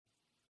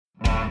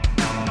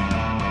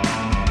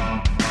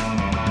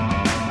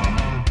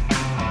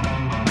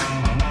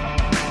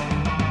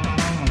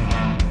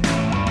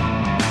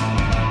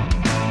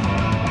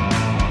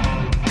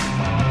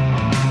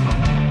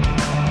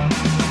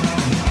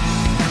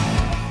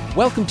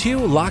Welcome to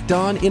Locked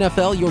On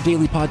NFL, your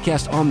daily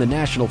podcast on the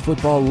National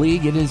Football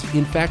League. It is,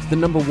 in fact, the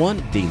number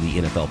one daily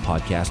NFL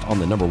podcast on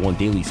the number one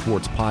daily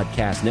sports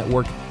podcast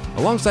network.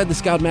 Alongside the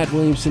scout Matt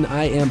Williamson,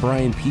 I am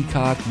Brian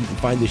Peacock. You can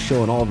find this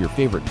show on all of your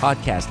favorite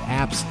podcast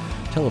apps.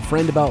 Tell a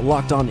friend about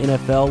Locked On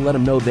NFL. Let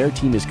them know their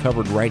team is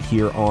covered right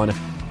here on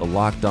the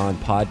Locked On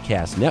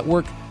Podcast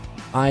Network.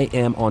 I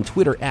am on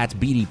Twitter at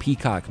BD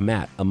Peacock.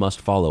 Matt, a must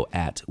follow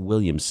at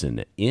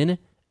Williamson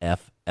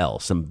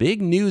NFL. Some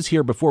big news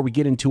here before we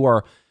get into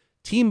our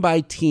team by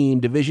team,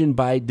 division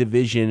by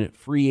division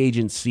free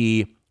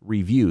agency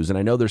reviews. And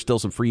I know there's still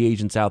some free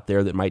agents out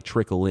there that might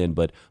trickle in,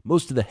 but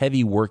most of the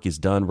heavy work is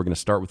done. We're going to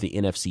start with the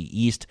NFC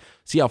East,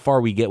 see how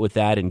far we get with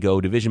that, and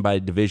go division by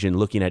division,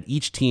 looking at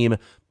each team,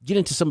 get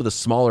into some of the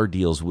smaller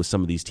deals with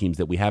some of these teams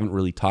that we haven't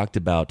really talked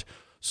about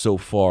so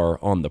far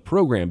on the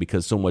program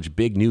because so much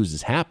big news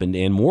has happened,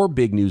 and more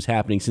big news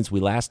happening since we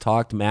last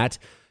talked. Matt,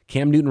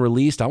 Cam Newton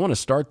released. I want to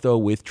start, though,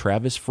 with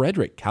Travis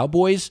Frederick.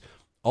 Cowboys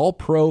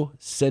All-Pro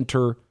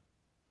center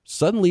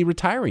suddenly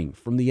retiring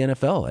from the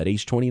NFL at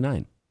age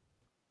 29.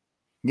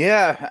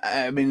 Yeah,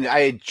 I mean, I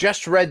had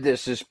just read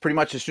this pretty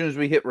much as soon as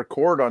we hit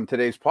record on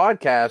today's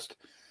podcast,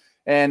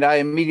 and I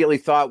immediately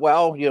thought,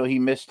 well, he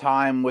missed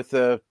time with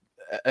a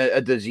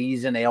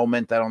disease and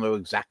ailment. I don't know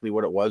exactly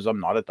what it was. I'm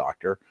not a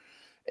doctor.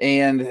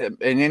 And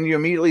then you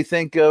immediately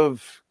think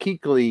of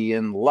Kuechly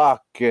and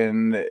Luck,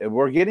 and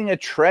we're getting a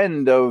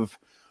trend of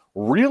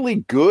really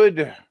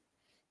good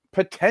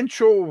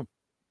potential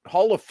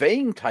Hall of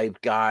Fame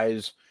type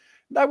guys.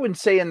 I wouldn't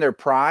say in their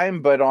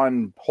prime, but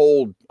on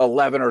hole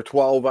 11 or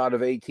 12 out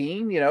of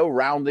 18,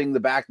 rounding the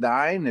back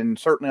nine and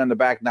certainly on the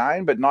back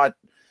nine, but not,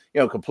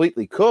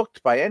 completely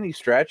cooked by any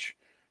stretch,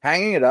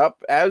 hanging it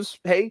up as,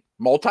 hey,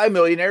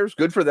 multimillionaires,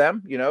 good for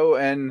them,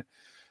 and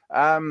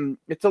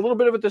it's a little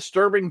bit of a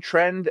disturbing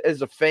trend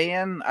as a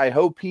fan. I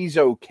hope he's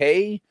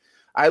okay.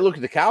 I look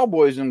at the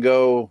Cowboys and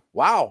go,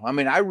 wow. I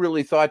mean, I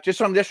really thought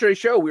just on yesterday's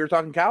show, we were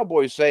talking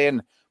Cowboys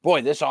saying,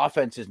 boy, this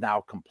offense is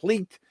now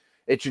complete.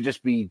 It should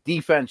just be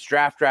defense,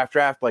 draft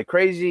like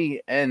crazy.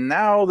 And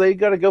now they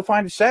got to go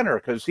find a center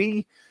because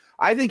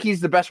I think he's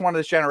the best one of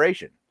this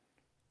generation.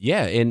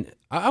 Yeah. And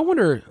I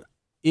wonder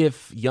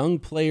if young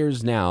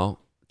players now,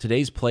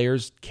 today's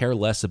players care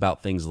less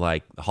about things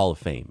like the Hall of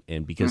Fame.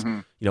 And because,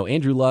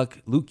 Andrew Luck,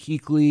 Luke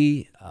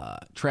Kuechly,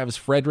 Travis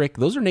Frederick,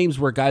 those are names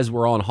where guys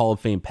were on Hall of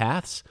Fame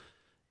paths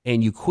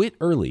and you quit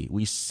early.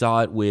 We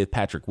saw it with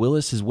Patrick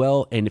Willis as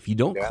well. And if you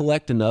don't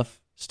collect enough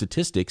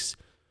statistics,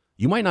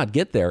 you might not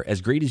get there as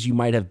great as you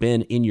might have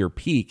been in your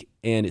peak.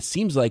 And it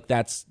seems like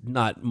that's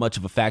not much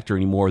of a factor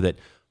anymore, that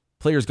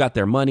players got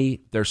their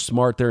money, they're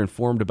smart, they're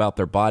informed about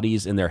their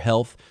bodies and their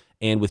health.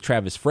 And with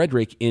Travis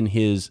Frederick, in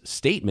his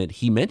statement,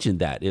 he mentioned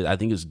that. I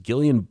think it was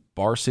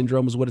Guillain-Barré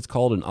syndrome is what it's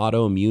called, an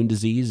autoimmune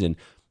disease, and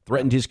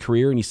threatened his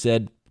career. And he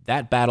said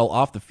that battle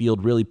off the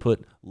field really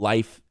put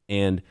life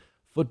and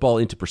football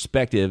into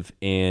perspective.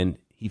 And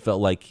he felt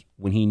like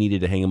when he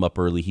needed to hang him up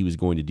early, he was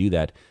going to do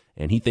that.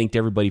 And he thanked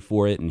everybody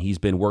for it, and he's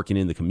been working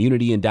in the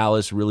community in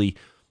Dallas. Really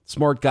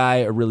smart guy,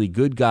 a really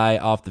good guy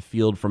off the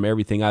field from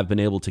everything I've been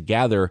able to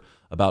gather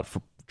about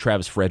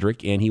Travis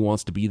Frederick, and he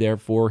wants to be there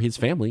for his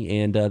family,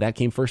 and that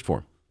came first for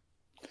him.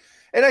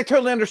 And I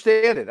totally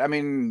understand it. I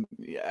mean,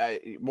 I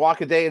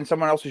walk a day in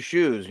someone else's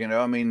shoes,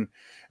 I mean,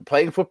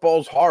 playing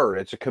football is hard.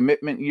 It's a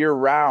commitment year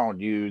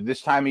round.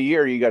 This time of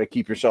year, you got to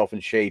keep yourself in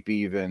shape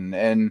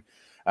even.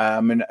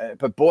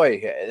 But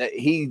boy,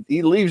 he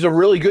leaves a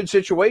really good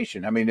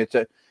situation. I mean, it's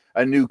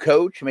a new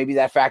coach. Maybe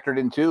that factored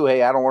in too.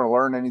 Hey, I don't want to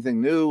learn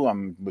anything new.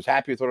 Was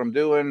happy with what I'm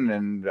doing,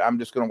 and I'm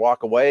just going to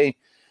walk away.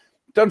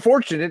 It's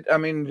unfortunate. I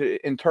mean,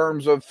 in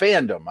terms of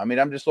fandom, I mean,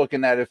 I'm just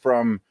looking at it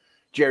from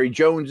Jerry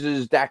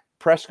Jones's, Dak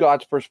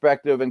Prescott's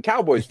perspective, and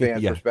Cowboys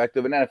fans'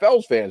 perspective, and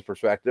NFL's fans'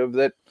 perspective,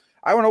 that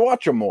I want to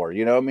watch him more.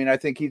 I mean, I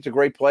think he's a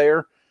great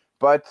player,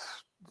 but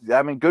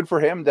I mean, good for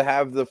him to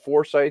have the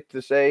foresight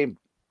to say,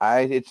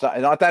 it's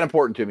not that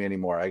important to me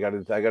anymore. I got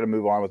to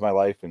move on with my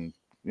life and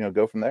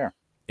go from there.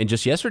 And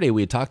just yesterday,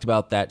 we had talked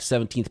about that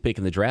 17th pick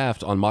in the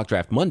draft on Mock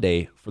Draft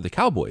Monday for the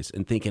Cowboys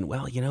and thinking,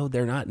 well,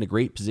 they're not in a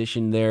great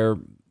position there,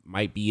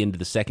 might be into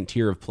the second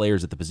tier of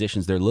players at the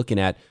positions they're looking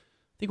at. I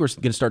think we're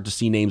going to start to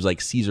see names like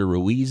Cesar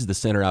Ruiz, the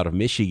center out of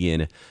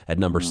Michigan, at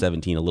number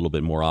 17 a little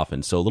bit more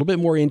often. So a little bit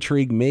more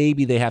intrigue.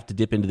 Maybe they have to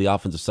dip into the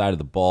offensive side of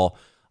the ball.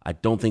 I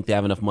don't think they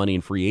have enough money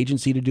in free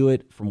agency to do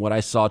it. From what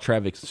I saw,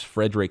 Travis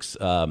Frederick's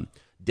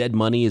dead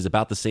money is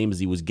about the same as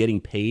he was getting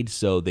paid,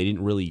 so they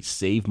didn't really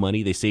save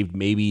money. They saved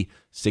maybe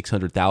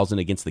 $600,000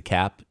 against the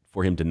cap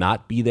for him to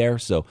not be there,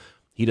 so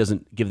he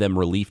doesn't give them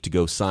relief to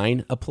go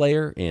sign a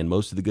player, and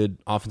most of the good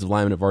offensive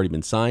linemen have already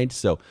been signed,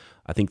 so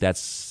I think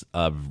that's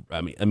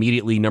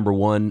immediately number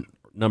one,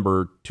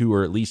 number two,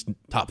 or at least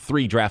top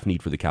three draft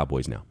need for the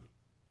Cowboys now.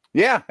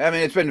 Yeah, I mean,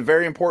 it's been a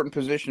very important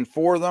position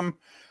for them.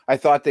 I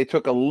thought they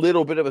took a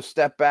little bit of a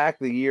step back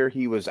the year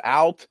he was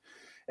out.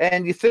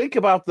 And you think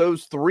about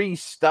those three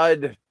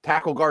stud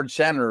tackle guard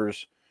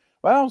centers.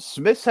 Well,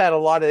 Smith's had a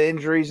lot of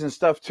injuries and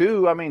stuff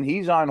too. I mean,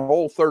 he's on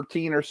hole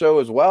 13 or so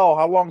as well.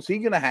 How long is he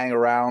going to hang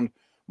around?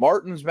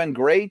 Martin's been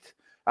great.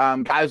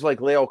 Guys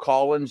like Leo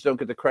Collins don't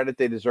get the credit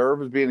they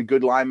deserve as being a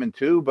good lineman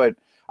too, but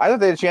I thought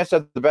they had a chance to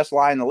have the best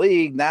line in the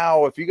league.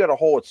 Now, if you got a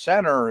hole at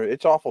center,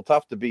 it's awful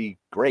tough to be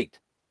great.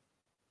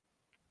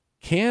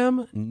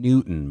 Cam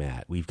Newton,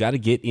 Matt, we've got to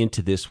get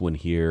into this one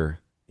here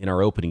in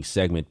our opening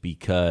segment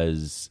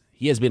because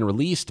he has been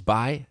released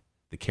by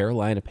the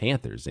Carolina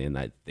Panthers,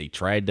 and they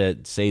tried to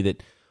say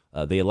that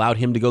they allowed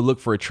him to go look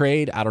for a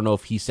trade. I don't know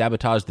if he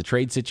sabotaged the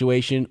trade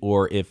situation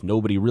or if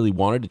nobody really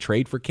wanted to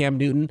trade for Cam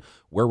Newton,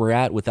 where we're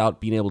at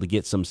without being able to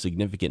get some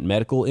significant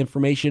medical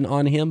information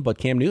on him. But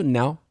Cam Newton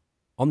now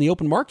on the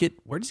open market,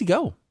 where does he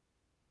go?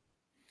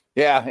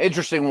 Yeah,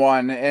 interesting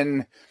one.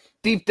 And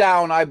deep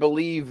down, I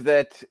believe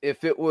that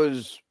if it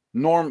was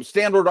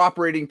standard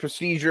operating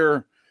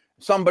procedure,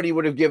 somebody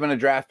would have given a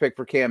draft pick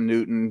for Cam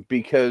Newton,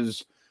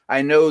 because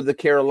I know the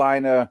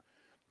Carolina,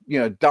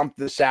 dumped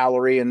the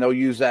salary and they'll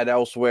use that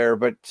elsewhere.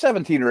 But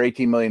 $17 or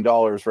 $18 million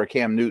for a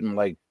Cam Newton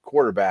like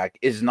quarterback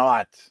is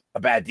not a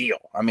bad deal.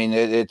 I mean,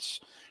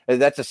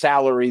 that's a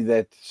salary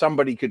that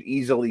somebody could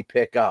easily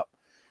pick up.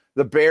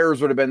 The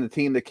Bears would have been the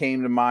team that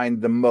came to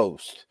mind the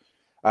most.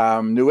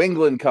 New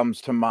England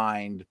comes to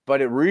mind,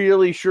 but it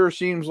really sure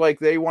seems like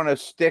they want to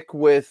stick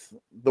with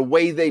the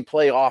way they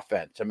play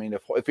offense. I mean,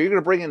 if you're going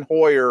to bring in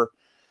Hoyer,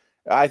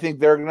 I think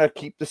they're going to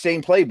keep the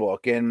same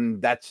playbook,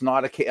 and that's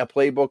not a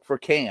playbook for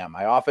Cam.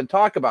 I often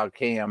talk about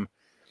Cam,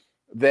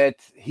 that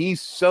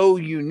he's so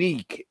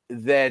unique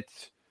that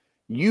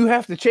you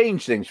have to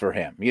change things for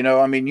him. You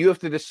have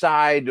to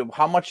decide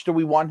how much do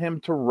we want him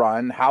to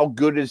run? How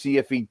good is he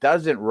if he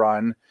doesn't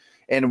run?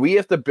 And we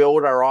have to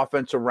build our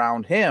offense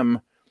around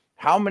him.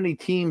 How many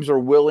teams are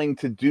willing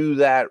to do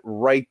that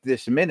right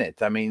this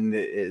minute? I mean,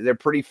 they're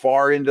pretty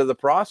far into the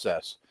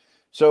process.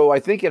 So I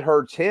think it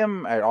hurts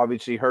him. It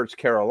obviously hurts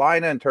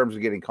Carolina in terms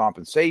of getting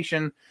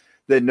compensation,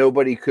 that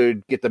nobody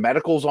could get the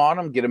medicals on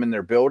him, get him in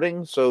their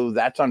building. So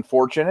that's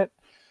unfortunate.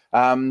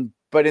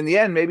 But in the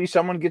end, maybe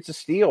someone gets a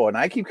steal. And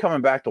I keep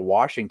coming back to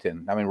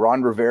Washington. I mean,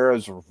 Ron Rivera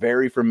is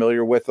very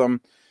familiar with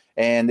them,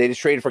 and they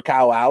just traded for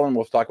Kyle Allen.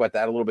 We'll talk about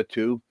that a little bit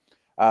too.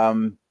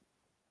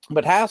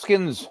 But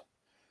Haskins,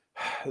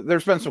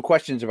 there's been some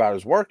questions about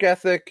his work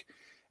ethic.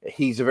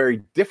 He's a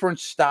very different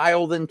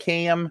style than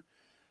Cam,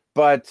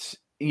 but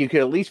you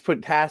could at least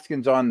put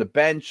Haskins on the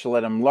bench,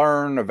 let him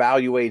learn,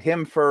 evaluate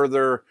him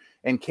further,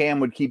 and Cam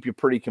would keep you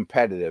pretty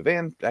competitive.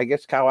 And I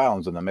guess Kyle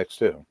Allen's in the mix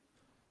too.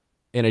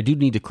 And I do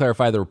need to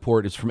clarify the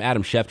report. It's from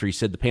Adam Schefter. He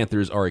said the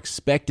Panthers are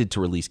expected to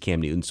release Cam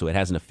Newton, so it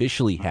hasn't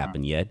officially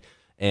happened yet.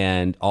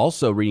 And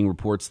also reading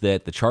reports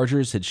that the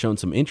Chargers had shown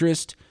some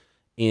interest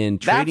in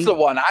trading. That's the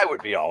one I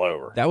would be all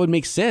over. That would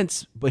make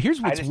sense. But here's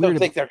what's I just weird. don't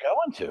think they're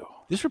going to.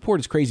 This report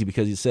is crazy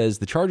because it says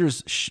the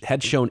Chargers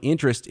had shown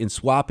interest in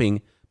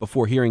swapping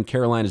before hearing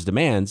Carolina's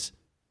demands.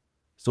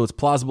 So it's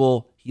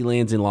plausible he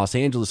lands in Los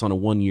Angeles on a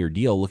one-year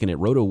deal, looking at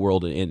Roto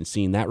World and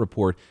seeing that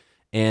report.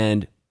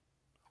 And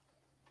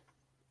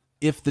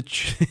if you're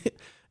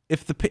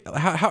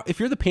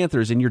the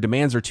Panthers and your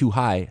demands are too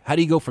high, how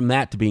do you go from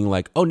that to being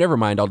like, oh, never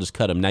mind, I'll just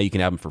cut him. Now you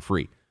can have him for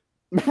free.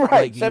 Right,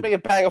 like, send me a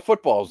bag of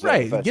footballs.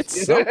 Right, get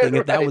something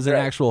if that was an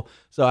actual.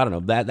 So I don't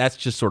know. That's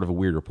just sort of a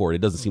weird report.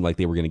 It doesn't seem like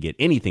they were going to get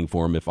anything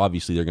for him if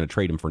obviously they're going to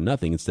trade him for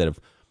nothing instead of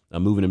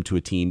moving him to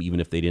a team, even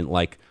if they didn't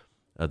like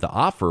the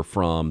offer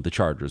from the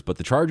Chargers. But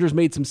the Chargers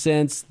made some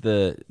sense.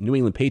 The New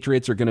England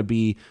Patriots are going to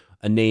be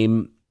a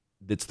name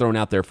that's thrown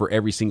out there for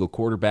every single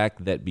quarterback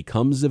that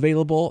becomes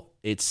available.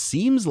 It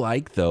seems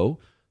like, though,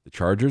 the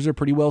Chargers are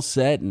pretty well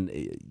set, and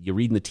you're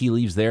reading the tea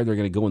leaves there. They're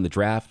going to go in the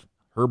draft.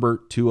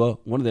 Herbert, Tua,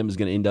 one of them is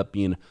going to end up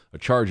being a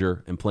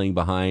Charger and playing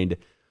behind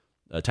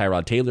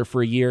Tyrod Taylor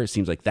for a year. It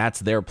seems like that's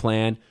their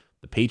plan.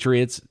 The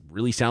Patriots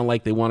really sound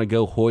like they want to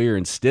go Hoyer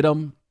and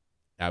Stidham.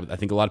 I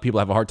think a lot of people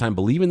have a hard time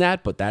believing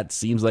that, but that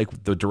seems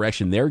like the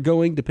direction they're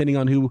going, depending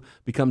on who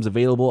becomes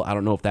available. I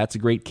don't know if that's a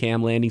great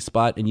Cam landing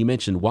spot. And you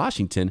mentioned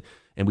Washington,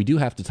 and we do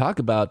have to talk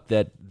about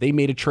that they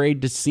made a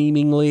trade to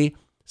seemingly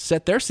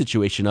set their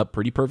situation up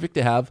pretty perfect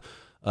to have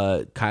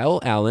Kyle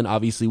Allen,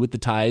 obviously with the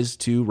ties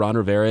to Ron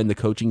Rivera and the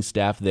coaching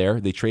staff there.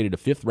 They traded a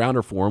fifth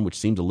rounder for him, which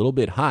seems a little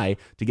bit high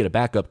to get a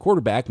backup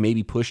quarterback,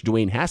 maybe push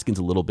Dwayne Haskins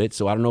a little bit.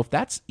 So I don't know if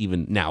that's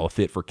even now a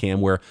fit for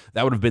Cam, where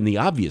that would have been the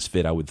obvious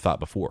fit I would have thought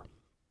before.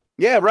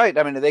 Yeah, right.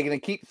 I mean, are they going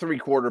to keep three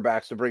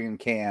quarterbacks to bring in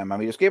Cam? I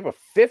mean, just gave a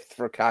fifth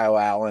for Kyle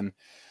Allen,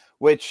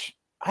 which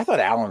I thought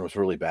Allen was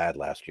really bad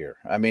last year.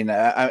 I mean,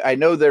 I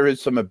know there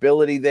is some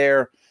ability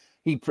there.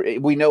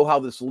 We know how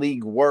this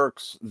league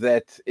works,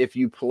 that if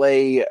you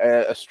play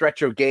a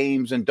stretch of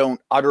games and don't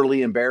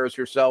utterly embarrass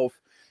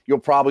yourself, you'll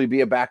probably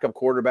be a backup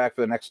quarterback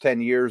for the next 10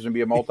 years and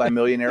be a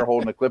multimillionaire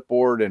holding a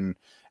clipboard. And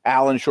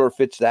Allen sure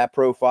fits that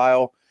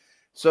profile.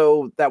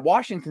 So that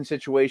Washington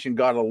situation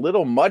got a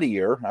little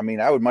muddier. I mean,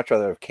 I would much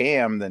rather have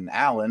Cam than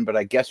Allen, but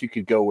I guess you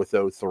could go with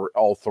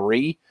all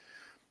three.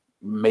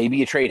 Maybe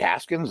you trade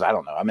Haskins. I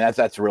don't know. I mean,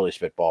 that's really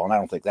spitball, and I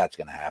don't think that's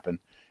going to happen.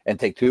 And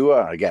take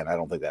Tua, again, I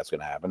don't think that's going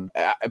to happen.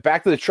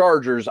 Back to the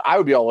Chargers, I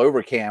would be all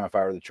over Cam if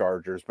I were the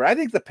Chargers. But I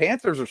think the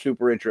Panthers are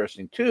super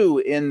interesting,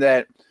 too, in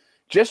that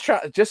just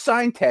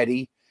sign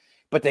Teddy.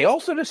 But they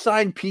also just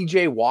signed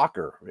PJ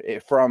Walker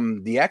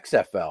from the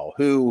XFL,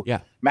 who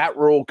Matt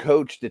Rule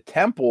coached at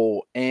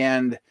Temple.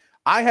 And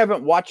I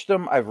haven't watched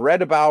him. I've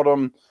read about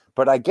him,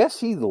 but I guess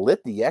he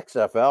lit the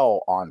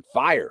XFL on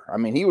fire. I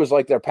mean, he was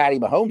like their Patty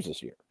Mahomes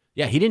this year.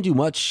 Yeah, he didn't do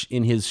much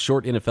in his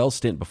short NFL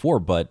stint before,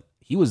 but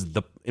he was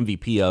the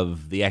MVP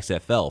of the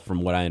XFL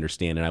from what I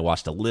understand, and I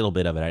watched a little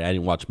bit of it. I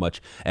didn't watch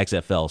much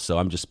XFL, so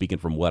I'm just speaking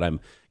from what I'm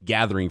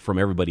gathering from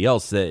everybody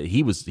else. That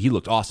he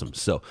looked awesome.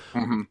 So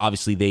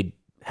obviously they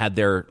had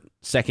their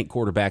second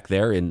quarterback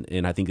there,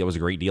 and I think that was a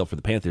great deal for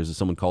the Panthers. If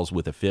someone calls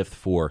with a fifth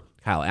for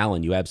Kyle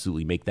Allen, you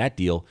absolutely make that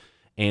deal.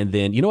 And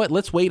then, you know what?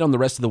 Let's wait on the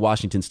rest of the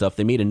Washington stuff.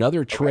 They made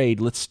another trade.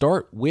 Let's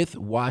start with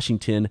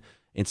Washington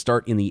and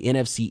start in the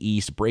NFC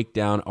East, break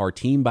down our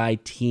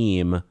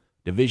team-by-team,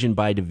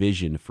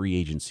 division-by-division free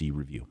agency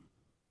review.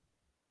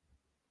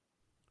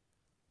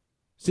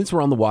 Since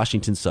we're on the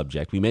Washington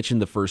subject, we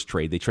mentioned the first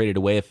trade. They traded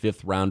away a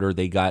fifth-rounder.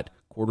 They got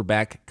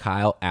quarterback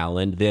Kyle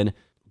Allen, then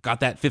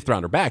got that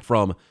fifth-rounder back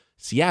from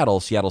Seattle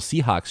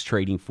Seahawks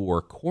trading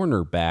for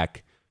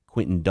cornerback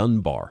Quinton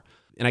Dunbar.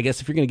 And I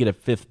guess if you're going to get a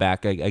fifth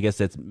back, I guess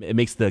it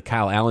makes the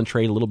Kyle Allen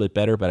trade a little bit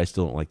better, but I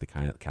still don't like the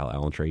Kyle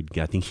Allen trade.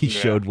 I think he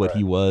showed what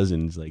he was,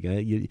 and it's like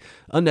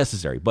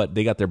unnecessary, but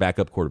they got their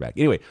backup quarterback.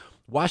 Anyway,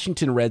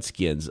 Washington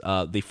Redskins,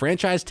 they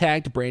franchise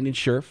tagged Brandon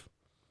Scherff.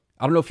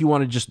 I don't know if you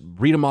want to just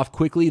read them off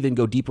quickly, then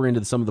go deeper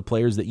into some of the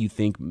players that you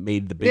think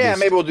made the biggest. Yeah,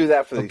 maybe we'll do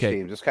that for these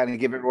teams. Just kind of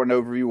give everyone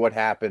an overview what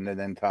happened and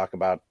then talk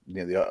about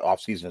the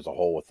offseason as a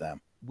whole with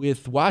them.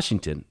 With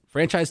Washington,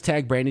 franchise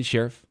tag Brandon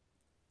Scherff.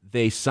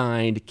 They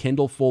signed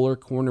Kendall Fuller,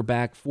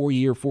 cornerback,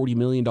 4-year, $40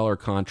 million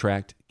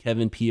contract.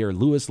 Kevin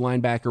Pierre-Louis,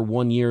 linebacker,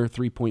 1 year,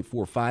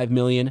 $3.45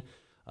 million.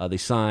 They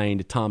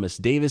signed Thomas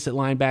Davis at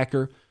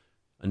linebacker.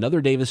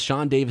 Another Davis,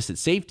 Sean Davis at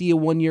safety, a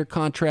 1-year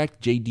contract.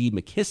 J.D.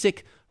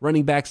 McKissick,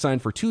 running back,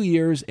 signed for 2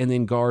 years. And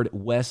then guard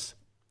Wes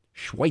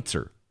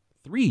Schweitzer,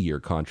 3-year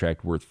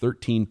contract worth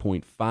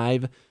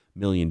 $13.5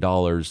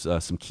 million.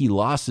 Some key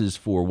losses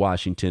for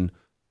Washington.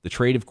 The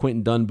trade of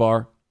Quinton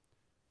Dunbar,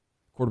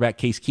 quarterback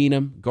Case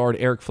Keenum, guard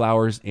Eric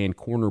Flowers, and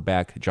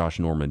cornerback Josh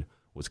Norman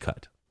was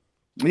cut.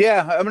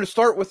 Yeah, I'm going to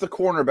start with the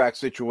cornerback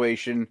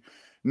situation.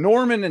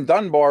 Norman and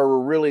Dunbar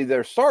were really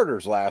their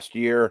starters last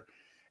year,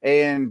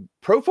 and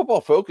Pro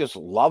Football Focus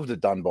loved the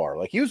Dunbar.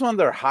 Like, he was one of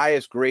their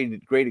highest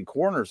graded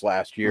corners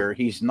last year.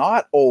 He's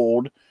not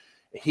old.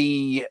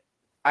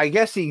 I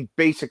guess he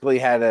basically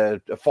had a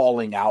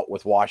falling out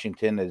with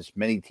Washington, as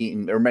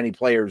many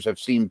players have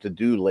seemed to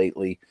do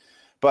lately.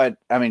 But,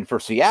 I mean, for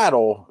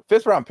Seattle,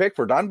 fifth-round pick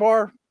for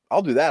Dunbar,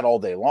 I'll do that all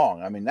day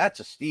long. I mean, that's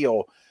a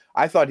steal.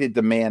 I thought he'd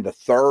demand a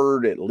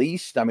third at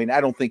least. I mean,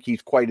 I don't think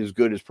he's quite as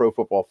good as Pro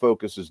Football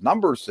Focus's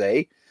numbers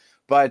say,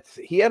 but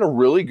he had a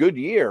really good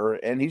year,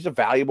 and he's a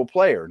valuable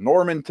player.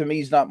 Norman, to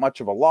me, is not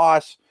much of a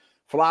loss.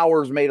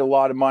 Flowers made a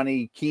lot of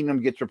money.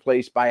 Keenum gets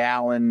replaced by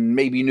Allen,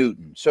 maybe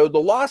Newton. So the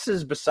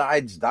losses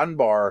besides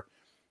Dunbar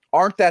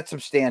aren't that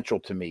substantial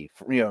to me.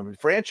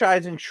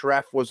 Franchising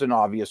Scherff was an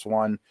obvious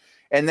one.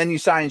 And then you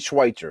sign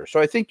Schweitzer. So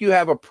I think you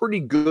have a pretty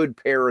good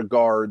pair of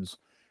guards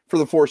for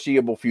the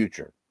foreseeable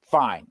future.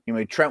 Fine.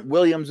 Trent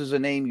Williams is a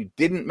name you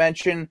didn't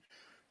mention.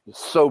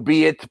 So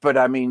be it. But,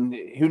 I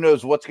mean, who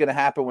knows what's going to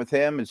happen with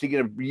him? Is he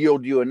going to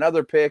yield you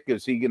another pick?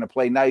 Is he going to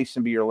play nice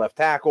and be your left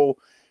tackle?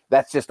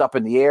 That's just up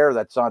in the air.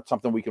 That's not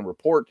something we can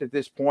report at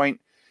this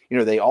point.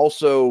 They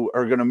also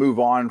are going to move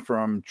on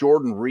from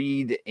Jordan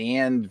Reed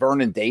and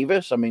Vernon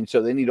Davis. I mean,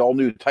 so they need all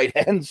new tight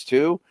ends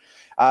too.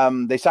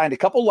 They signed a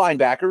couple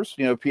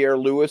linebackers,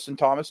 Pierre-Louis and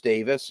Thomas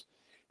Davis.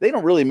 They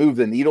don't really move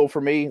the needle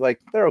for me.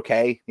 Like, they're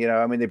okay.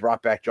 They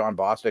brought back John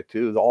Bostic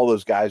too. All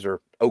those guys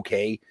are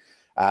okay.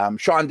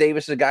 Sean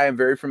Davis is a guy I'm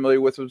very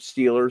familiar with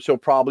Steelers. He'll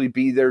probably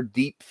be their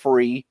deep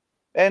free,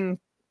 and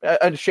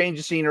a change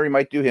of scenery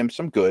might do him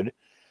some good.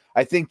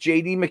 I think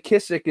J.D.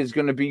 McKissick is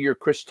going to be your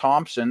Chris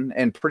Thompson,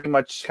 and pretty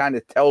much kind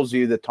of tells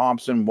you that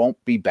Thompson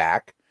won't be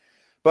back.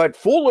 But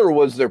Fuller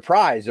was their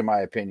prize, in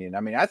my opinion.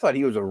 I mean, I thought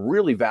he was a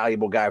really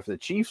valuable guy for the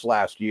Chiefs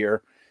last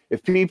year.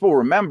 If people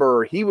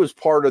remember, he was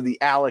part of the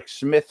Alex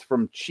Smith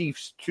from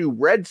Chiefs to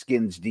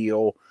Redskins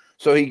deal.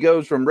 So he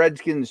goes from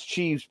Redskins,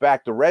 Chiefs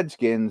back to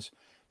Redskins.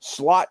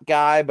 Slot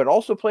guy, but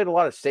also played a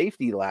lot of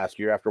safety last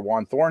year after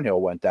Juan Thornhill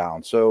went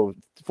down. So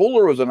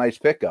Fuller was a nice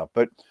pickup.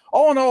 But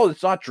all in all,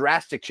 it's not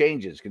drastic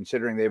changes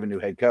considering they have a new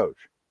head coach.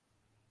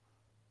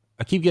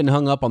 I keep getting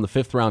hung up on the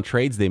fifth-round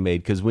trades they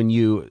made, because when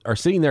you are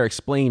sitting there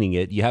explaining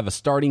it, you have a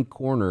starting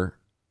corner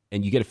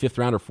and you get a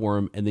fifth-rounder for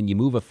him, and then you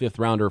move a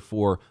fifth-rounder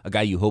for a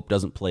guy you hope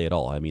doesn't play at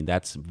all. I mean,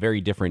 that's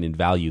very different in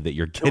value that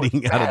you're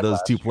getting out of those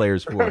two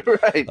players for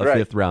a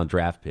fifth-round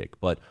draft pick.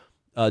 But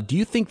do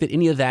you think that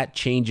any of that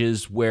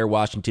changes where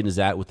Washington is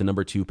at with the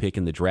number 2 pick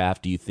in the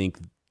draft? Do you think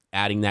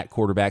adding that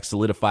quarterback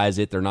solidifies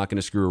it? They're not going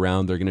to screw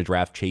around. They're going to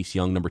draft Chase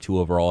Young, number 2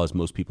 overall, as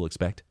most people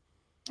expect?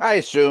 I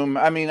assume.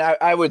 I mean,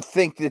 I would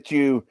think that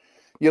you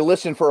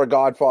listen for a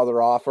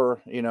Godfather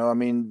offer.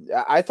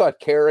 I thought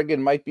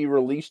Kerrigan might be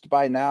released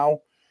by now,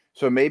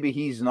 so maybe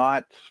he's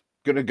not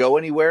going to go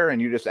anywhere and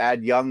you just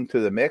add Young to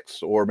the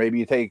mix, or maybe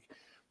you take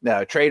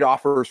trade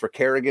offers for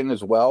Kerrigan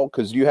as well,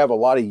 because you have a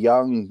lot of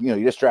young,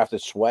 you just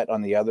drafted Sweat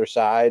on the other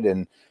side,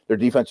 and their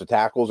defensive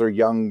tackles are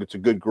young. It's a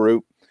good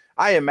group.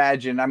 I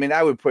imagine,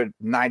 I would put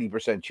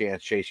 90%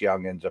 chance Chase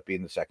Young ends up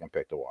being the second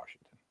pick to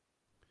Washington.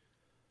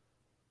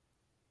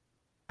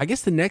 I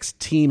guess the next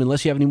team,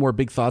 unless you have any more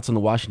big thoughts on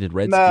the Washington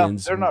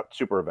Redskins. No, they're not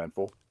super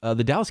eventful.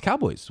 The Dallas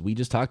Cowboys. We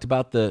just talked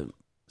about the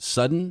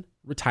sudden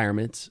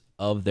retirement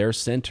of their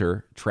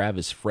center,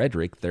 Travis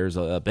Frederick. There's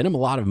been a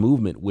lot of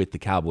movement with the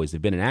Cowboys.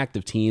 They've been an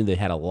active team. They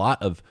had a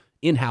lot of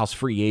in-house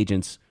free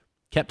agents,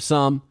 kept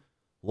some,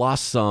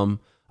 lost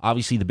some.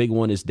 Obviously, the big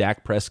one is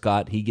Dak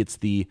Prescott. He gets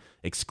the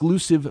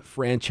exclusive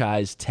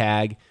franchise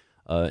tag.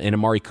 And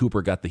Amari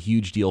Cooper got the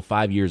huge deal,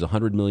 5 years,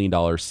 $100 million,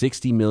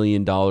 $60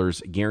 million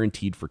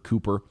guaranteed for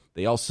Cooper.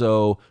 They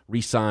also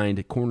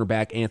re-signed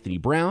cornerback Anthony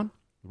Brown,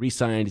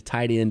 re-signed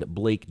tight end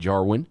Blake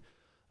Jarwin,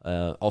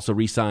 also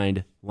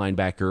re-signed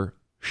linebacker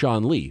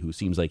Sean Lee, who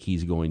seems like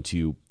he's going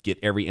to get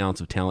every ounce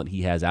of talent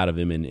he has out of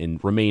him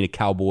and remain a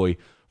Cowboy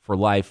for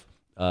life.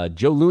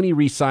 Joe Looney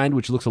re-signed,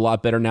 which looks a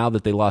lot better now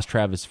that they lost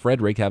Travis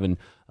Frederick, having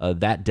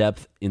that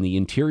depth in the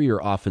interior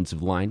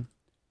offensive line.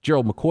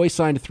 Gerald McCoy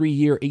signed a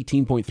 3-year,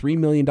 $18.3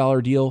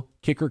 million deal.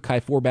 Kicker Kai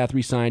Forbath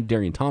re-signed.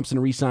 Darian Thompson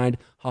re-signed.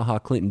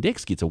 Clinton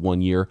Dix gets a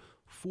 1-year,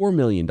 $4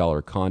 million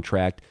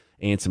contract.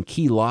 And some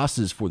key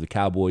losses for the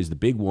Cowboys. The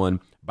big one,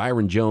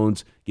 Byron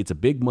Jones gets a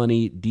big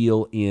money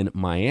deal in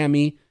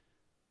Miami.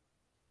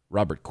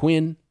 Robert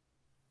Quinn.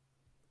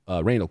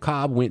 Randall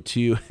Cobb went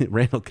to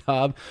Randall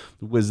Cobb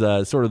was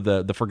sort of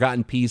the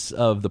forgotten piece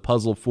of the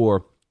puzzle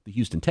for the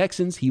Houston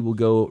Texans. He will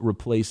go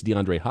replace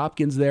DeAndre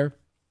Hopkins there.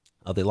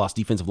 They lost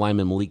defensive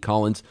lineman Malik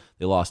Collins.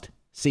 They lost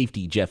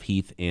safety Jeff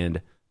Heath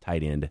and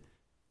tight end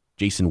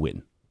Jason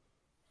Witten.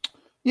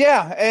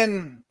 Yeah,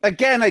 and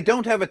again, I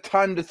don't have a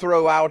ton to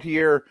throw out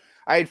here.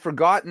 I had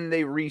forgotten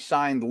they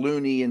re-signed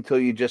Looney until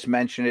you just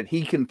mentioned it.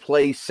 He can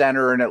play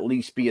center and at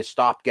least be a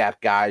stopgap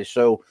guy.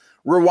 So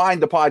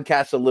rewind the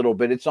podcast a little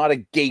bit. It's not a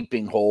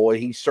gaping hole.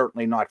 He's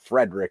certainly not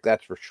Frederick,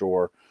 that's for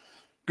sure.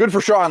 Good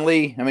for Sean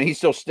Lee. He's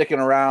still sticking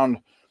around.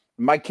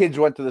 My kids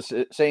went to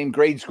the same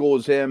grade school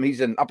as him. He's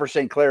an Upper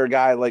St. Clair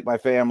guy like my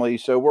family,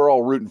 so we're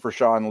all rooting for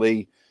Sean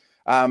Lee.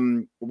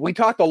 We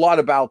talked a lot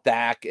about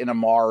Dak and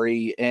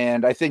Amari,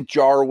 and I think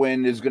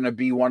Jarwin is going to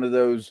be one of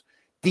those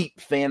deep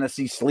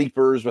fantasy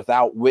sleepers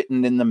without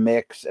Witten in the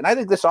mix. And I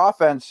think this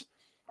offense,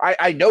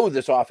 I know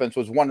this offense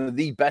was one of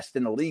the best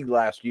in the league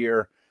last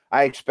year.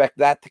 I expect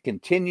that to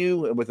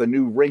continue with a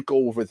new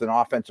wrinkle with an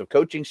offensive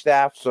coaching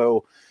staff.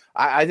 So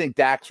I think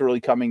Dak's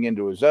really coming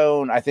into his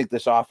own. I think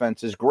this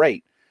offense is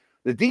great.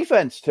 The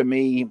defense, to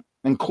me,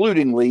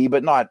 including Lee,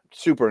 but not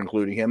super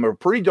including him, are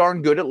pretty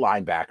darn good at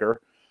linebacker.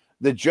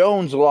 The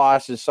Jones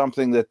loss is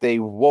something that they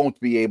won't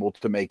be able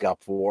to make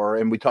up for.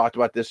 And we talked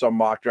about this on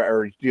mock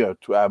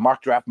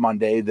draft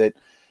Monday that,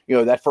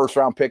 that first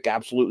round pick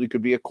absolutely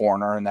could be a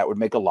corner, and that would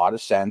make a lot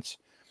of sense.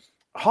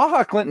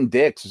 Clinton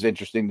Dix is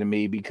interesting to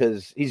me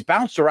because he's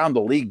bounced around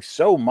the league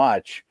so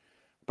much,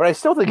 but I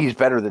still think he's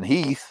better than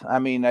Heath.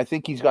 I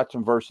think he's got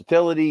some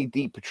versatility,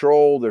 deep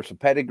patrol. There's some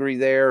pedigree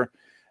there.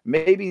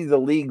 Maybe the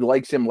league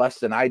likes him less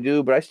than I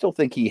do, but I still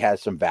think he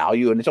has some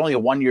value. And it's only a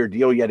 1-year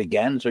deal yet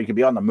again, so he could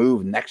be on the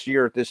move next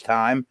year at this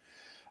time.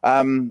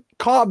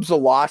 Cobb's a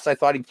loss. I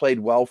thought he played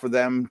well for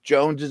them.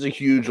 Jones is a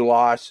huge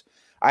loss.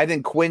 I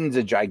think Quinn's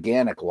a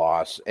gigantic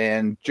loss.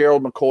 And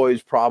Gerald McCoy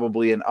is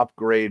probably an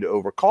upgrade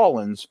over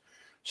Collins.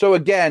 So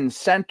again,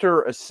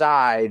 center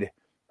aside,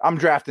 I'm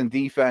drafting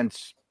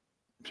defense,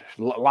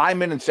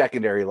 linemen and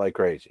secondary like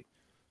crazy.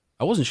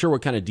 I wasn't sure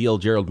what kind of deal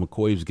Gerald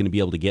McCoy was going to be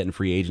able to get in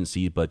free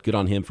agency, but good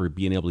on him for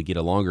being able to get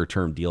a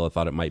longer-term deal. I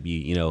thought it might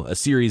be, a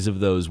series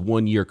of those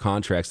 1-year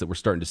contracts that we're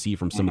starting to see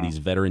from some of these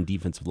veteran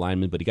defensive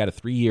linemen, but he got a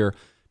 3-year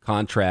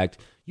contract.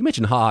 You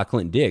mentioned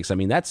Clinton Dix.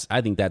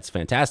 I think that's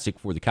fantastic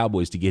for the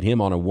Cowboys to get him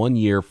on a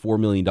 1-year, $4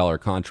 million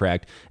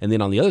contract. And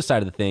then on the other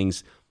side of the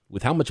things,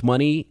 with how much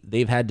money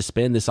they've had to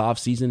spend this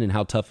offseason and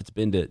how tough it's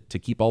been to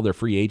keep all their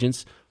free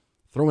agents,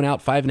 throwing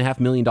out $5.5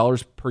 million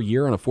per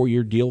year on a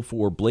 4-year deal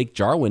for Blake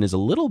Jarwin is a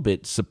little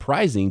bit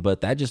surprising,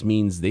 but that just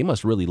means they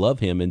must really love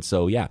him. And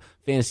so, yeah,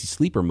 fantasy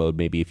sleeper mode,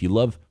 maybe. If you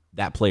love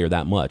that player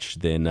that much,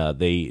 then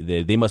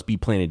they must be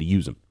planning to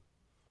use him.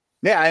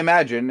 Yeah, I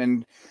imagine.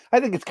 And I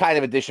think it's kind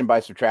of addition by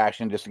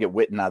subtraction just to get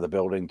Witten out of the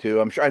building,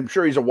 too. I'm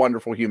sure he's a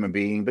wonderful human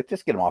being, but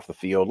just get him off the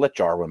field. Let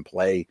Jarwin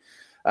play.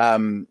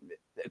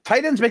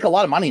 Tight ends make a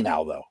lot of money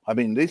now, though.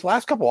 These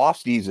last couple off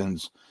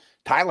seasons,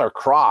 Tyler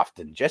Kroft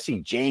and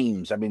Jesse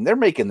James, they're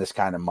making this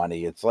kind of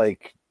money. It's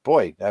like,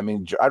 boy,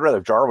 I'd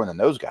rather Jarwin than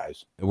those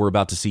guys. We're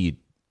about to see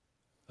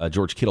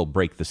George Kittle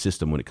break the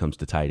system when it comes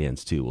to tight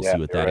ends, too. We'll see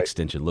what that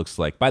extension looks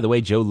like. By the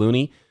way, Joe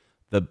Looney,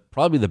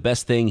 probably the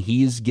best thing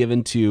he's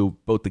given to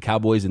both the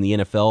Cowboys and the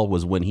NFL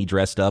was when he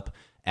dressed up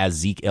as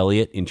Zeke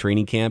Elliott in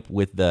training camp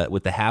with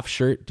the half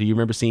shirt. Do you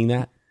remember seeing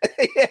that?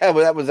 Yeah,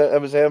 well, that was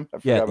him.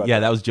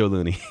 That was Joe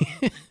Looney.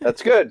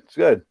 That's good. It's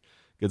good.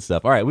 Good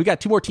stuff. All right, we've got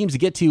 2 more teams to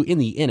get to in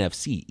the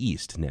NFC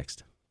East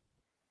next.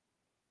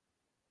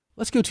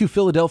 Let's go to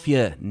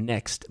Philadelphia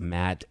next,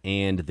 Matt,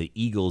 and the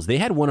Eagles. They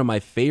had one of my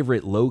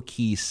favorite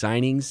low-key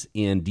signings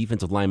in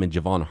defensive lineman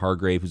Javon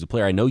Hargrave, who's a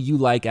player I know you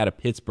like out of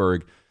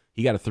Pittsburgh.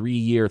 He got a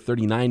 3-year,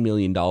 $39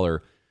 million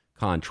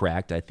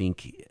contract. I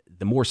think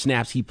the more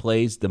snaps he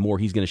plays, the more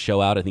he's going to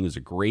show out. I think it was a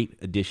great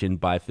addition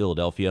by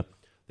Philadelphia.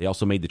 They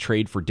also made the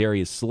trade for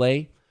Darius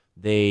Slay.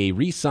 They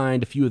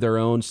re-signed a few of their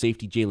own,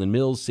 safety Jalen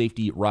Mills,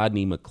 safety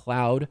Rodney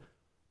McLeod,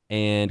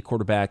 and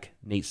quarterback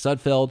Nate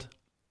Sudfeld,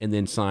 and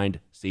then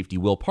signed safety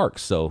Will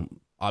Parks. So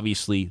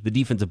obviously the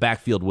defensive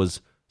backfield was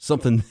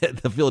something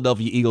that the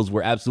Philadelphia Eagles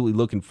were absolutely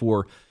looking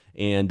for,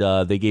 and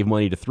they gave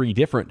money to 3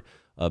 different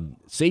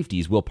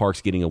safeties, Will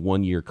Parks getting a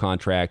 1-year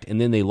contract,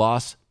 and then they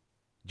lost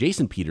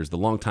Jason Peters, the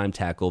longtime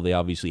tackle. They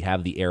obviously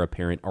have the heir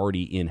apparent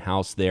already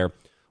in-house there.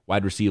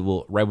 Wide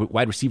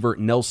receiver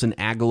Nelson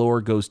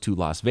Aguilar goes to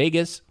Las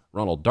Vegas.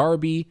 Ronald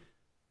Darby,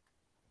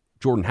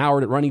 Jordan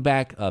Howard at running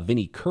back,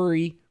 Vinny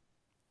Curry,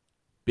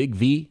 Big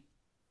V,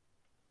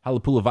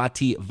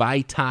 Halapoulivaati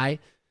Vaitai.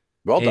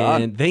 Well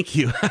done. And thank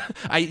you.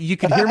 You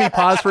could hear me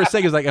pause for a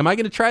second. I was like, am I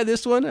going to try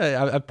this one?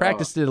 I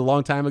practiced it a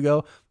long time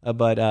ago,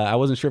 but I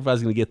wasn't sure if I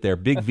was going to get there.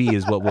 Big V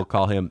is what we'll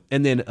call him.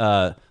 And then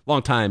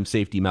longtime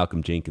safety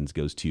Malcolm Jenkins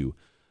goes to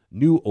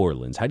New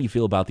Orleans. How do you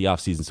feel about the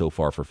offseason so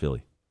far for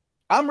Philly?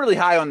 I'm really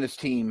high on this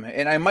team,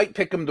 and I might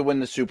pick them to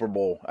win the Super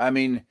Bowl. I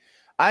mean,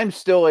 I'm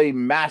still a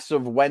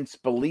massive Wentz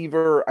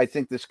believer. I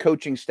think this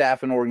coaching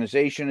staff and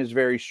organization is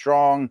very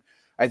strong.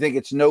 I think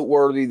it's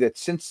noteworthy that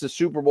since the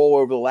Super Bowl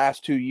over the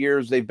last 2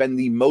 years, they've been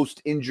the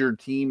most injured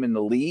team in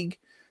the league.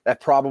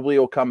 That probably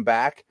will come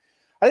back.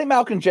 I think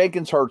Malcolm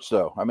Jenkins hurts,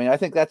 though. I mean, I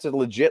think that's a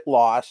legit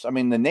loss. I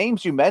mean, the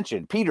names you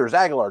mentioned, Peters,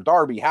 Aguilar,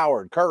 Darby,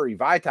 Howard, Curry,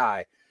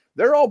 Vaitai,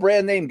 they're all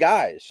brand name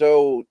guys.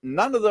 So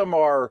none of them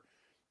are,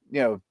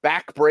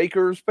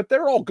 backbreakers, but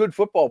they're all good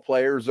football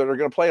players that are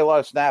going to play a lot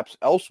of snaps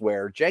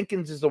elsewhere.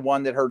 Jenkins is the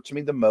one that hurts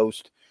me the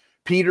most.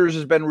 Peters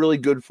has been really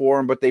good for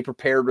him, but they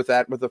prepared with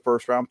that with the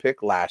first-round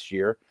pick last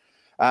year.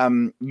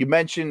 You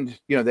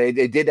mentioned, they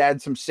did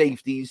add some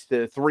safeties,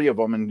 to 3 of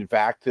them, in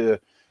fact,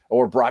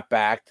 or brought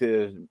back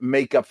to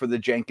make up for the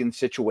Jenkins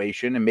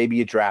situation, and maybe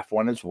you draft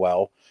one as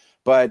well.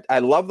 But I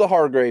love the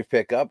Hargrave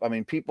pickup. I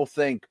mean, people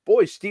think,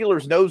 boy,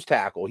 Steelers nose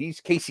tackle, he's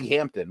Casey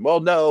Hampton. Well,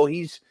 no,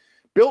 he's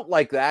built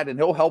like that, and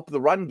he'll help the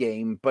run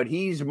game, but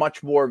he's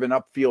much more of an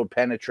upfield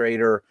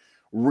penetrator,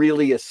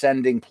 really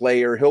ascending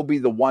player. He'll be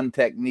the 1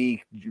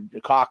 technique.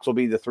 Cox will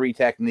be the 3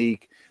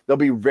 technique. They'll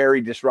be very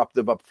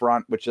disruptive up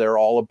front, which they're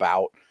all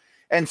about.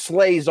 And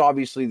Slay's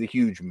obviously the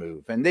huge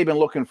move. And they've been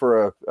looking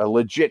for a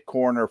legit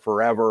corner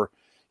forever.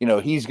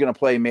 He's going to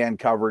play man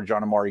coverage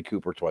on Amari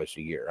Cooper twice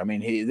a year. I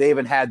mean, they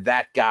haven't had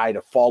that guy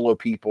to follow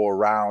people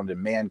around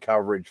in man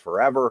coverage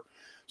forever.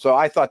 So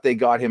I thought they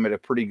got him at a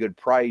pretty good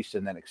price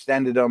and then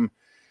extended him.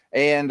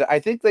 And I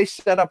think they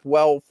set up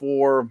well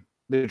for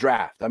the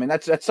draft. I mean,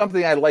 that's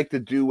something I like to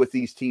do with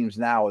these teams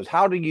now, is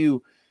how do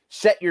you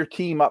set your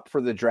team up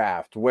for the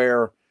draft,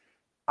 where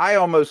I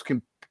almost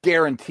can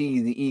guarantee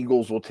the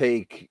Eagles will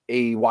take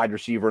a wide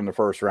receiver in the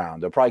first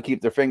round. They'll probably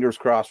keep their fingers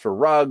crossed for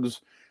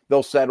Ruggs.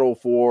 They'll settle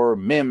for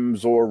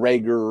Mims or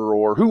Rager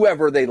or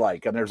whoever they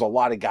like. And there's a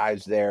lot of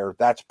guys there.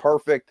 That's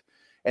perfect.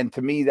 And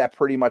to me, that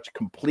pretty much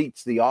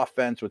completes the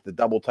offense with the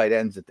double tight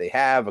ends that they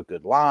have, a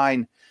good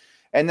line.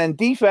 And then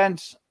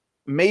defense,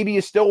 maybe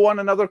you still want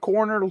another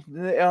corner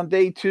on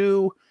day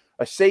 2,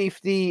 a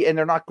safety, and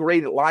they're not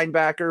great at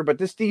linebacker, but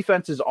this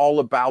defense is all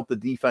about the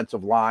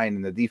defensive line,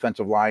 and the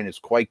defensive line is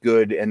quite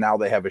good, and now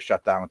they have a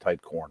shutdown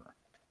type corner.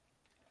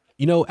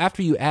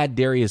 After you add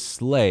Darius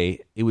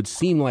Slay, it would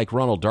seem like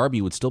Ronald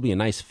Darby would still be a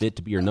nice fit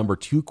to be your number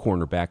 2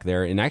 cornerback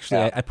there. And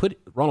actually, yeah. I put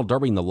Ronald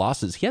Darby in the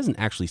losses. He hasn't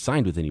actually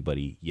signed with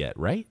anybody yet,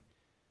 right?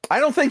 I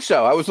don't think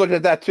so. I was looking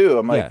at that too.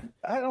 I'm like,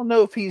 I don't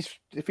know if he's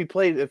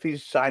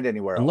signed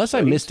anywhere else. Unless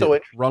I missed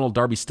it, Ronald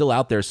Darby's still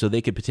out there, so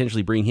they could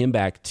potentially bring him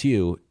back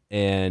too.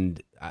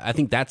 And I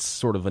think that's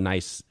sort of a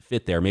nice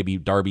fit there. Maybe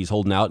Darby's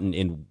holding out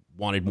and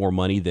wanted more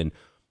money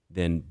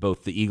than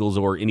both the Eagles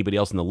or anybody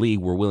else in the league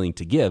were willing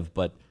to give.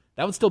 But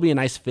that would still be a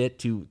nice fit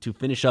to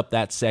finish up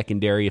that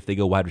secondary if they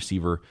go wide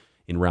receiver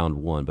in round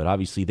 1. But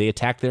obviously they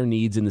attack their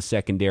needs in the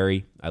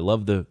secondary. I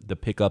love the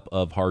pickup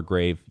of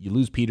Hargrave. You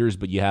lose Peters,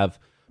 but you have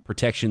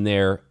protection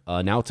there.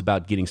 Now it's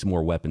about getting some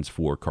more weapons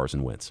for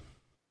Carson Wentz.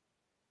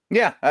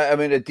 Yeah, I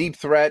mean, a deep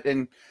threat,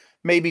 and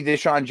maybe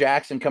Deshaun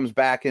Jackson comes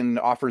back and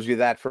offers you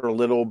that for a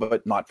little,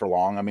 but not for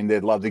long. I mean,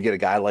 they'd love to get a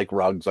guy like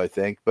Ruggs, I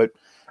think. But,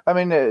 I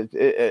mean, a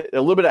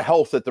little bit of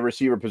health at the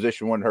receiver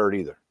position wouldn't hurt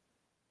either.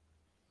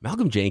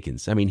 Malcolm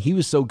Jenkins, I mean, he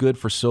was so good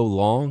for so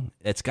long.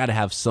 It's got to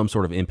have some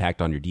sort of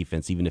impact on your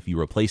defense, even if you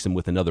replace him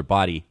with another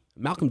body.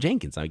 Malcolm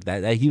Jenkins, like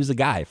that he was a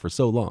guy for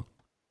so long.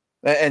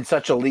 And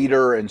such a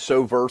leader and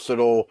so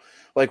versatile.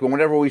 Like,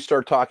 whenever we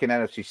start talking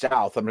NFC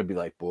South, I'm going to be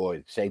like, boy,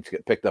 the Saints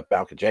get picked up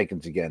Malcolm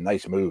Jenkins again.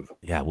 Nice move.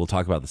 Yeah, we'll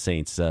talk about the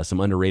Saints. Some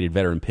underrated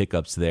veteran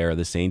pickups there.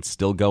 The Saints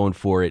still going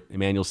for it.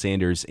 Emmanuel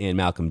Sanders and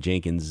Malcolm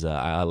Jenkins.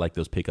 I like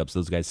those pickups.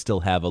 Those guys still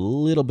have a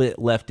little bit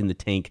left in the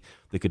tank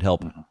that could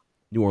help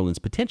New Orleans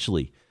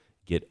potentially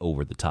get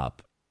over the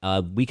top.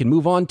 We can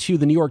move on to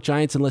the New York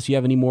Giants unless you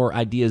have any more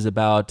ideas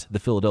about the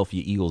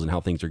Philadelphia Eagles and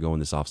how things are going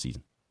this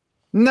offseason.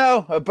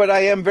 No, but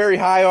I am very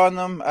high on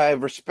them. I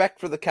have respect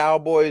for the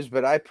Cowboys,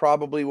 but I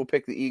probably will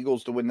pick the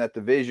Eagles to win that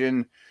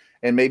division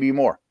and maybe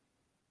more.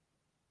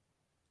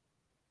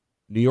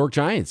 New York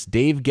Giants,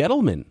 Dave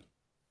Gettleman,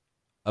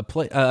 a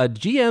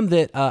GM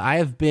that I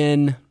have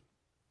been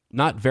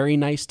not very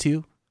nice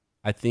to.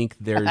 I think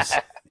there's,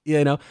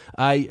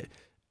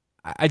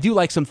 I do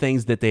like some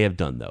things that they have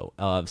done,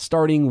 though,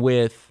 starting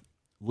with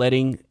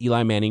letting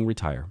Eli Manning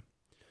retire.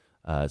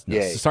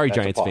 Sorry,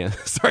 Giants fans.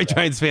 Sorry,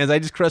 Giants fans. I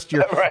just crushed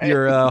your right.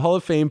 your Hall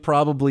of Fame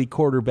probably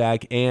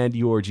quarterback and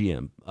your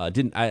GM.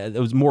 It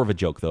was more of a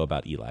joke though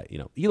about Eli.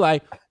 Eli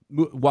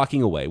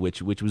walking away,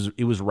 which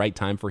was right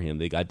time for him.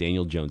 They got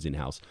Daniel Jones in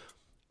house.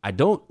 I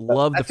don't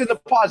love that's in the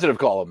positive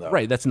column though.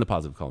 Right, that's in the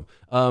positive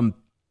column.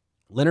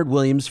 Leonard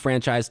Williams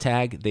franchise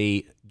tag.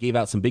 They gave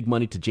out some big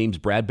money to James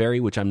Bradberry,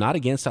 which I'm not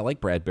against. I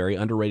like Bradberry,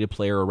 underrated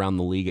player around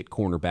the league at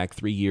cornerback.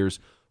 3 years,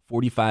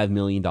 $45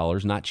 million,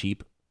 not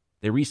cheap.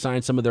 They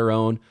re-signed some of their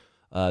own,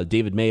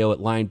 David Mayo at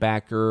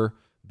linebacker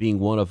being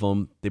one of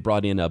them. They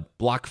brought in a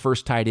block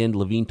first tight end,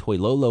 Levine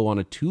Toilolo, on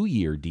a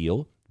 2-year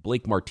deal.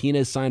 Blake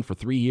Martinez signed for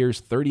 3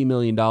 years, $30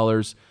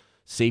 million.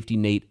 Safety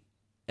Nate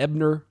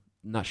Ebner,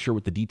 not sure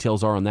what the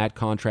details are on that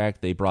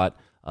contract. They brought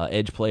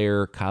edge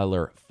player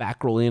Kyler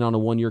Fackrell in on a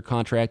 1-year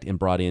contract and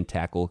brought in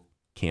tackle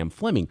Cam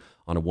Fleming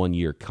on a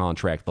 1-year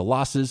contract. The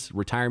losses,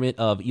 retirement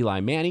of Eli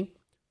Manning,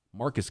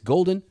 Marcus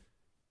Golden,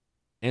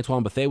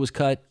 Antoine Bethea was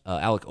cut.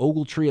 Alec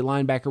Ogletree at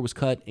linebacker was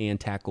cut, and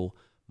tackle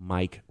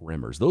Mike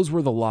Remmers. Those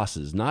were the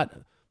losses. Not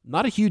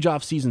a huge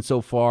offseason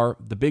so far.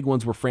 The big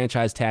ones were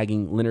franchise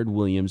tagging Leonard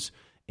Williams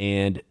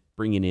and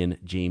bringing in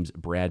James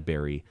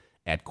Bradberry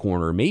at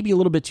corner. Maybe a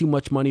little bit too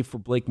much money for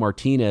Blake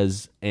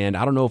Martinez, and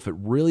I don't know if it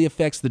really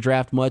affects the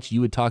draft much.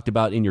 You had talked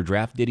about in your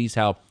draft ditties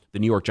how the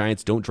New York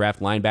Giants don't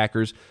draft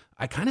linebackers.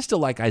 I kind of still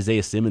like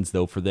Isaiah Simmons,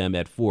 though, for them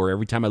at 4.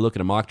 Every time I look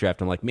at a mock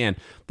draft, I'm like, man,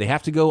 they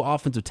have to go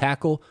offensive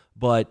tackle,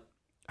 but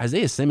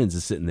Isaiah Simmons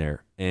is sitting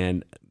there,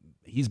 and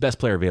he's best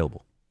player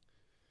available.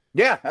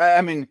 Yeah,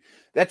 I mean,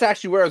 that's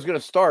actually where I was going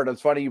to start.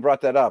 It's funny you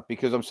brought that up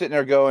because I'm sitting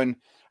there going,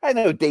 I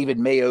know David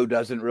Mayo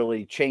doesn't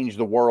really change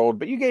the world,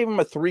 but you gave him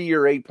a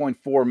 3-year,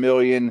 $8.4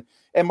 million,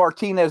 and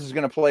Martinez is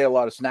going to play a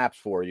lot of snaps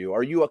for you.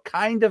 Are you a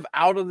kind of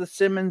out of the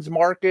Simmons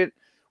market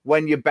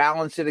when you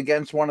balance it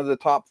against one of the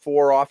top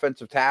 4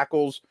 offensive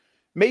tackles?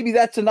 Maybe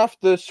that's enough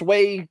to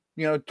sway,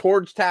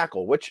 towards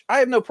tackle, which I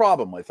have no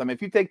problem with. I mean,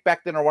 if you take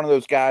Becton or one of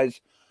those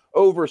guys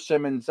over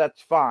Simmons,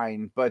 that's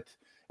fine, but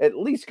at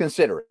least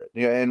consider it.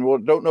 And we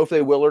don't know if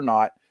they will or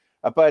not.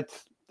 But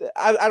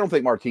I don't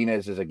think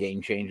Martinez is a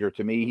game changer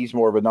to me. He's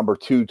more of a number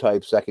 2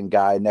 type second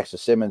guy next to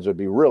Simmons would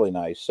be really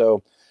nice.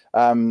 So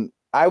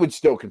I would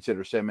still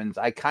consider Simmons.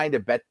 I kind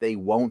of bet they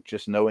won't,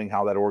 just knowing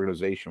how that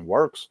organization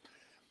works.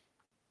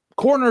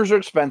 Corners are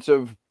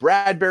expensive.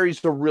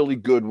 Bradberry's a really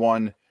good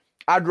one.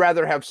 I'd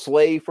rather have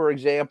Slay, for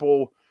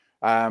example.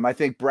 I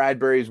think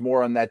Bradberry is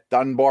more on that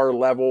Dunbar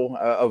level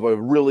of a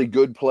really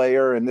good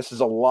player, and this is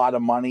a lot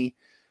of money.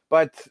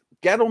 But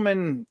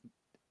Gettleman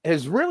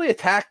has really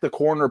attacked the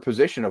corner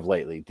position of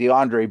lately.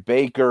 DeAndre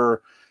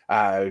Baker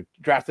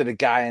drafted a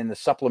guy in the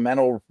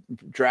supplemental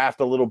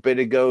draft a little bit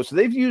ago. So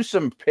they've used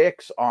some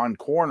picks on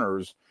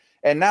corners.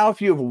 And now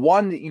if you have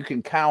one that you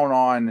can count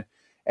on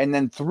and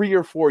then 3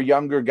 or 4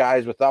 younger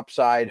guys with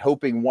upside,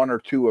 hoping 1 or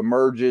 2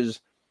 emerges,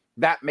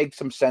 that makes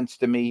some sense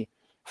to me.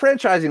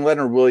 Franchising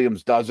Leonard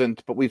Williams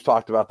doesn't, but we've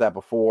talked about that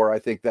before. I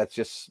think that's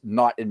just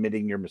not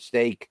admitting your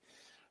mistake.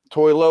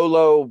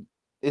 Toilolo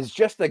is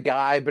just a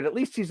guy, but at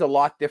least he's a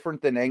lot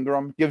different than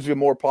Ingram. Gives you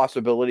more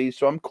possibilities,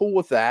 so I'm cool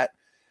with that.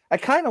 I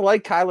kind of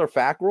like Kyler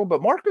Fackrell,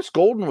 but Marcus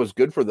Golden was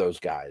good for those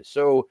guys.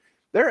 So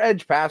their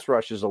edge pass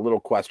rush is a little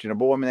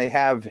questionable. I mean, they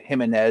have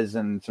Jimenez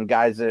and some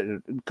guys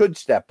that could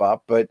step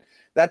up, but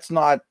that's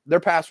not – their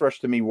pass rush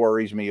to me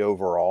worries me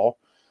overall.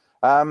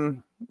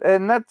 And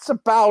that's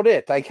about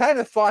it. I kind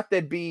of thought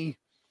they'd be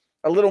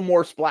a little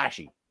more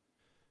splashy.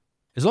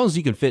 As long as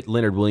you can fit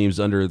Leonard Williams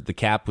under the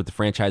cap with the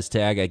franchise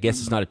tag, I guess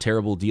it's not a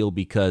terrible deal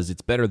because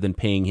it's better than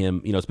paying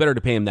him, it's better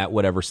to pay him that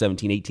whatever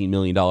 $17, $18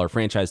 million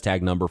franchise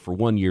tag number for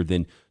 1 year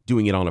than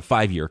doing it on a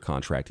 5-year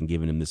contract and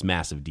giving him this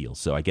massive deal.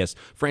 So I guess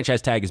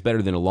franchise tag is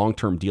better than a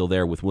long-term deal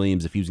there with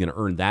Williams if he was going to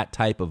earn that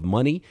type of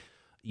money,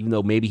 even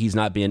though maybe he's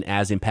not been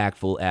as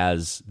impactful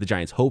as the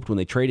Giants hoped when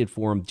they traded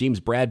for him. James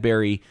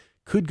Bradberry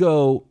could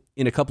go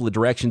in a couple of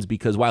directions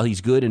because while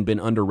he's good and been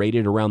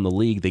underrated around the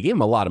league, they gave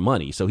him a lot of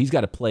money. So he's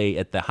got to play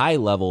at the high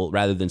level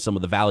rather than some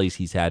of the valleys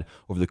he's had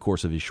over the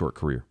course of his short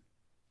career.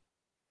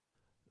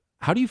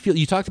 How do you feel?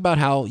 You talked about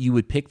how you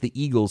would pick the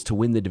Eagles to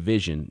win the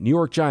division. New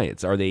York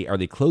Giants, are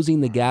they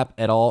closing the gap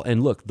at all?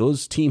 And look,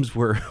 those teams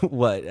were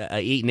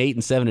 8-8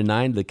 and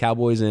 7-9, the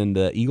Cowboys and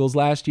the Eagles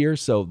last year.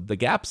 So the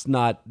gap's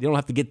not, they don't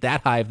have to get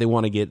that high if they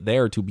want to get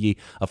there to be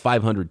a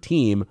 500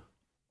 team.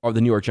 Are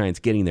the New York Giants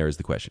getting there is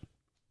the question.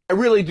 I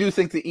really do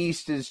think the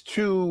East is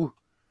two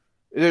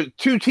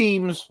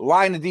teams,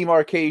 line of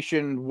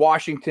demarcation,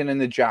 Washington and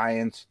the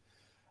Giants.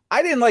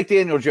 I didn't like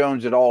Daniel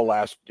Jones at all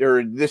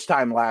this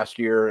time last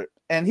year,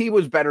 and he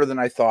was better than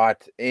I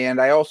thought.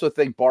 And I also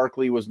think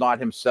Barkley was not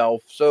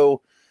himself.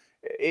 So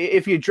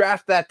if you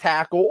draft that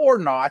tackle or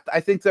not,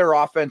 I think their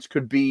offense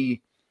could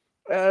be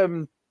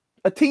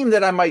a team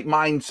that I might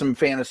mine some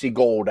fantasy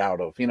gold out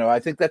of. I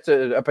think that's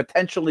a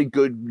potentially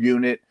good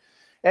unit.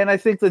 And I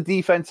think the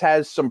defense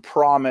has some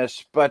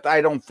promise, but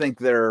I don't think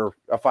they're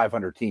a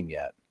 500 team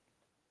yet.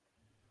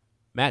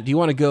 Matt, do you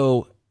want to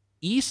go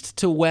East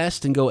to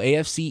West and go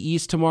AFC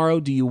East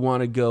tomorrow? Do you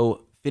want to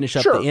go finish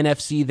up the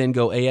NFC, then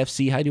go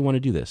AFC? How do you want to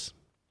do this?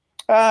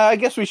 I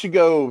guess we should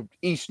go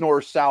East,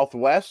 North, South,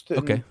 West.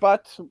 Okay.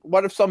 But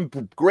what if some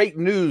great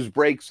news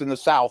breaks in the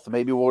South?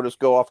 Maybe we'll just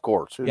go off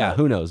course.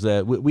 Who knows?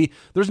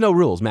 There's no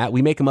rules, Matt.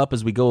 We make them up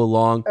as we go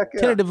along. Heck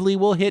yeah. Tentatively,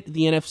 we'll hit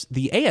the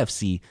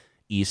AFC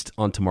East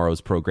on tomorrow's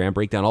program.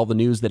 Break down all the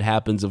news that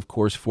happens, of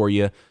course, for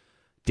you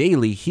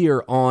daily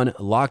here on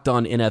Locked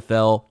On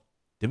NFL.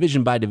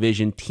 Division by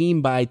division,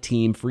 team by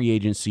team, free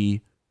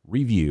agency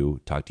review.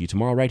 Talk to you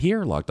tomorrow right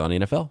here, Locked On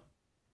NFL.